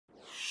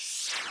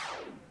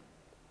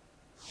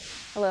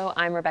Hello,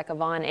 I'm Rebecca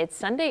Vaughn. It's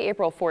Sunday,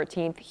 April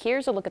 14th.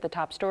 Here's a look at the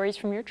top stories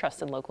from your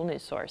trusted local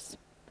news source.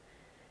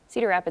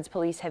 Cedar Rapids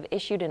police have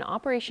issued an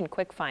Operation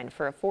Quick Find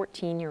for a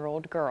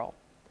 14-year-old girl.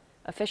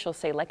 Officials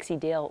say Lexi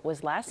Dale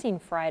was last seen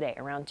Friday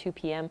around 2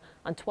 p.m.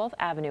 on 12th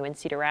Avenue in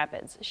Cedar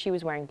Rapids. She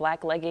was wearing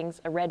black leggings,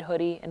 a red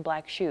hoodie, and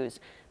black shoes,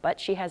 but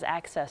she has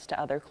access to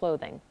other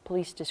clothing.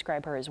 Police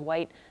describe her as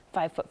white,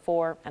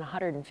 5'4" and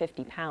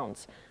 150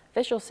 pounds.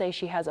 Officials say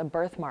she has a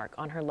birthmark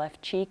on her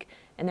left cheek,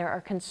 and there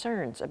are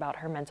concerns about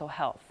her mental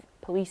health.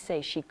 Police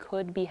say she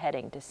could be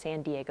heading to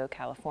San Diego,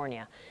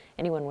 California.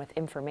 Anyone with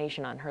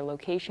information on her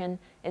location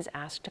is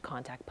asked to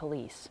contact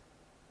police.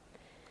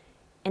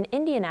 An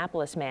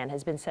Indianapolis man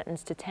has been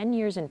sentenced to 10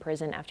 years in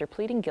prison after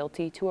pleading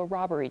guilty to a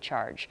robbery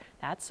charge.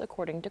 That's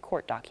according to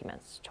court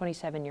documents.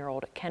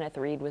 27-year-old Kenneth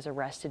Reed was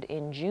arrested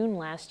in June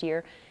last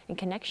year in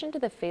connection to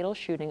the fatal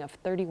shooting of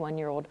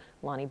 31-year-old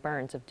Lonnie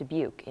Burns of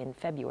Dubuque in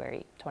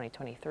February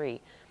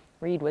 2023.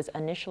 Reed was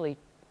initially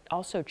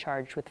also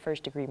charged with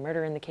first-degree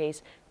murder in the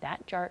case.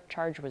 That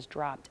charge was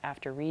dropped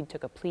after Reed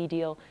took a plea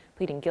deal,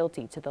 pleading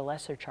guilty to the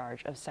lesser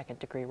charge of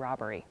second-degree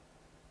robbery.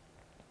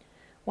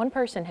 One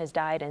person has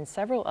died and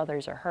several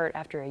others are hurt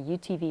after a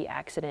UTV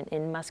accident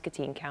in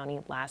Muscatine County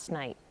last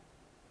night.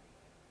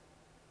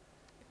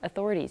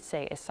 Authorities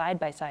say a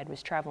side-by-side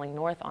was traveling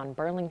north on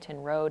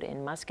Burlington Road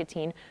in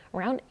Muscatine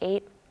around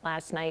 8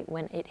 last night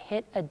when it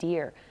hit a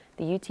deer.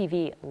 The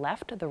UTV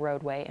left the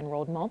roadway and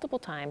rolled multiple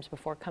times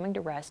before coming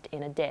to rest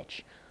in a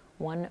ditch.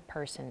 One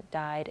person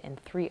died and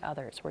 3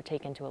 others were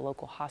taken to a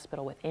local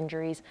hospital with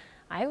injuries.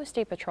 Iowa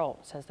State Patrol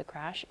says the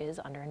crash is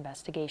under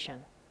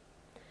investigation.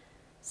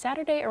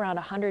 Saturday, around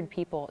 100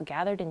 people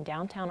gathered in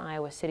downtown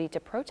Iowa City to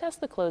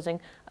protest the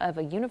closing of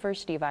a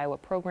University of Iowa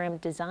program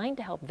designed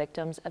to help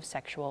victims of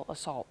sexual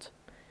assault.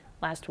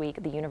 Last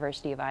week, the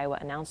University of Iowa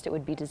announced it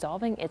would be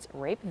dissolving its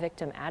rape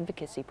victim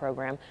advocacy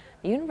program.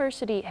 The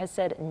university has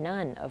said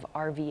none of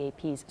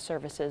RVAP's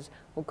services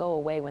will go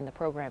away when the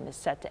program is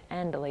set to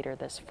end later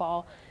this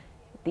fall.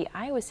 The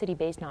Iowa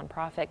City-based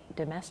nonprofit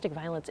Domestic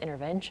Violence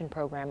Intervention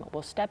Program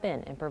will step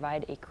in and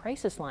provide a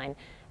crisis line,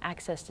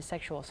 access to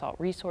sexual assault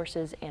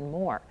resources, and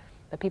more.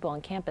 But people on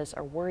campus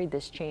are worried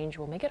this change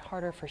will make it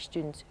harder for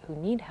students who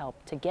need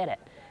help to get it.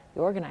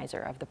 The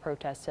organizer of the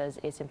protest says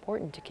it's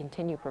important to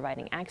continue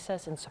providing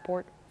access and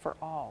support for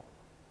all.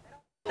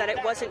 That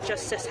it wasn't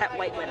just cishet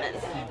white women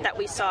that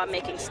we saw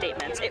making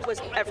statements. It was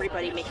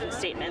everybody making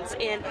statements.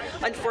 And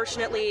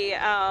unfortunately,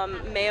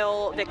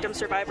 male victim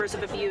survivors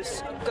of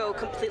abuse go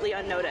completely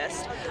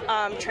unnoticed.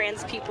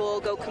 Trans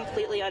people go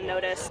completely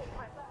unnoticed.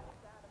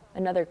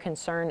 Another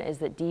concern is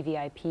that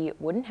DVIP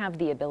wouldn't have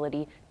the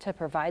ability to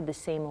provide the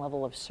same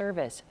level of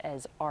service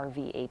as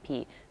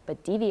RVAP.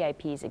 But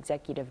DVIP's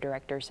executive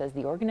director says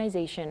the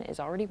organization is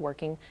already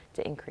working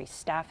to increase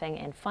staffing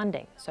and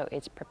funding, so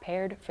it's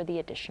prepared for the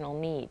additional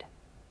need.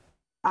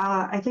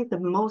 I think the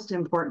most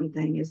important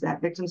thing is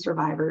that victim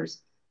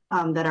survivors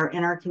that are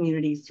in our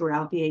communities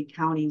throughout the 8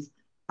 counties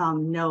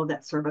know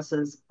that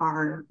services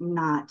are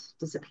not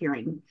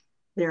disappearing.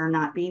 They're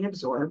not being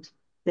absorbed.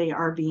 They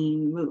are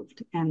being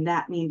moved. And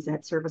that means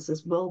that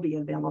services will be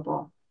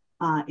available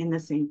in the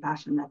same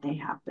fashion that they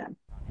have been.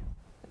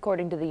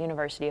 According to the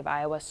University of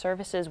Iowa,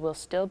 services will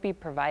still be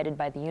provided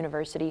by the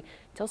university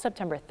till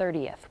September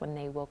 30th, when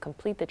they will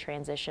complete the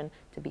transition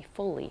to be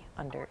fully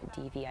under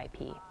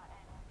DVIP.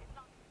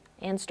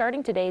 And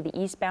starting today, the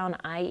eastbound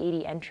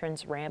I-80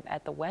 entrance ramp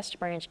at the West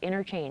Branch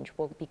interchange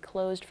will be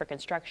closed for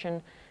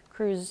construction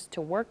crews to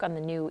work on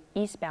the new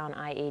eastbound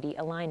I-80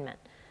 alignment.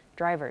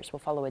 Drivers will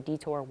follow a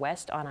detour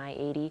west on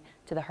I-80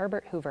 to the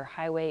Herbert Hoover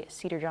Highway,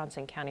 Cedar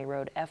Johnson County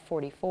Road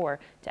F44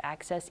 to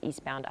access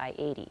eastbound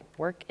I-80.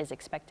 Work is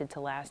expected to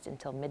last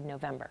until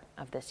mid-November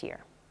of this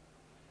year.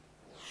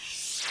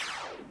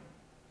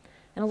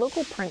 And a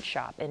local print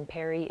shop in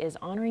Perry is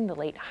honoring the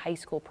late high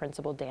school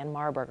principal Dan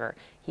Marburger.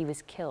 He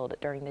was killed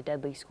during the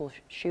deadly school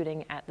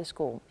shooting at the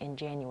school in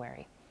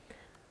January.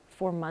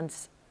 For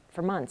months,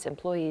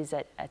 employees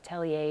at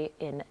Atelier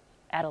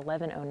at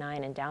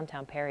 1109 in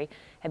downtown Perry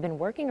have been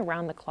working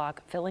around the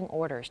clock filling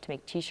orders to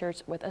make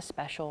t-shirts with a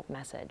special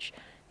message.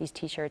 These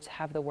t-shirts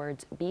have the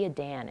words "Be a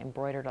Dan"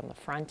 embroidered on the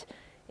front.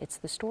 It's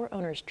the store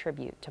owner's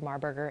tribute to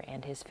Marburger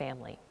and his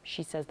family.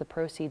 She says the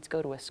proceeds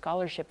go to a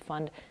scholarship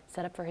fund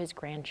set up for his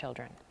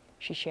grandchildren.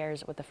 She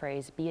shares what the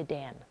phrase "Be a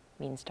Dan"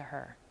 means to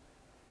her.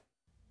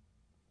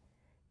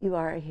 You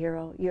are a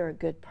hero. You're a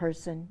good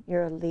person.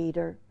 You're a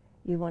leader.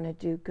 You want to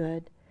do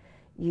good.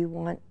 You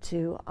want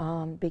to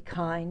be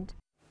kind.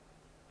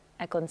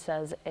 Eklund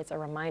says it's a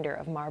reminder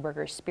of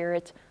Marburger's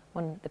spirit,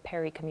 one the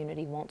Perry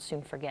community won't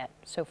soon forget.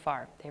 So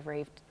far,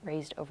 they've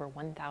raised over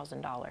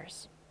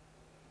 $1,000.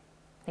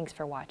 Thanks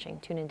for watching.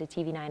 Tune into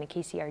TV9 and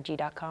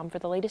KCRG.com for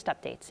the latest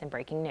updates and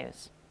breaking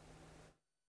news.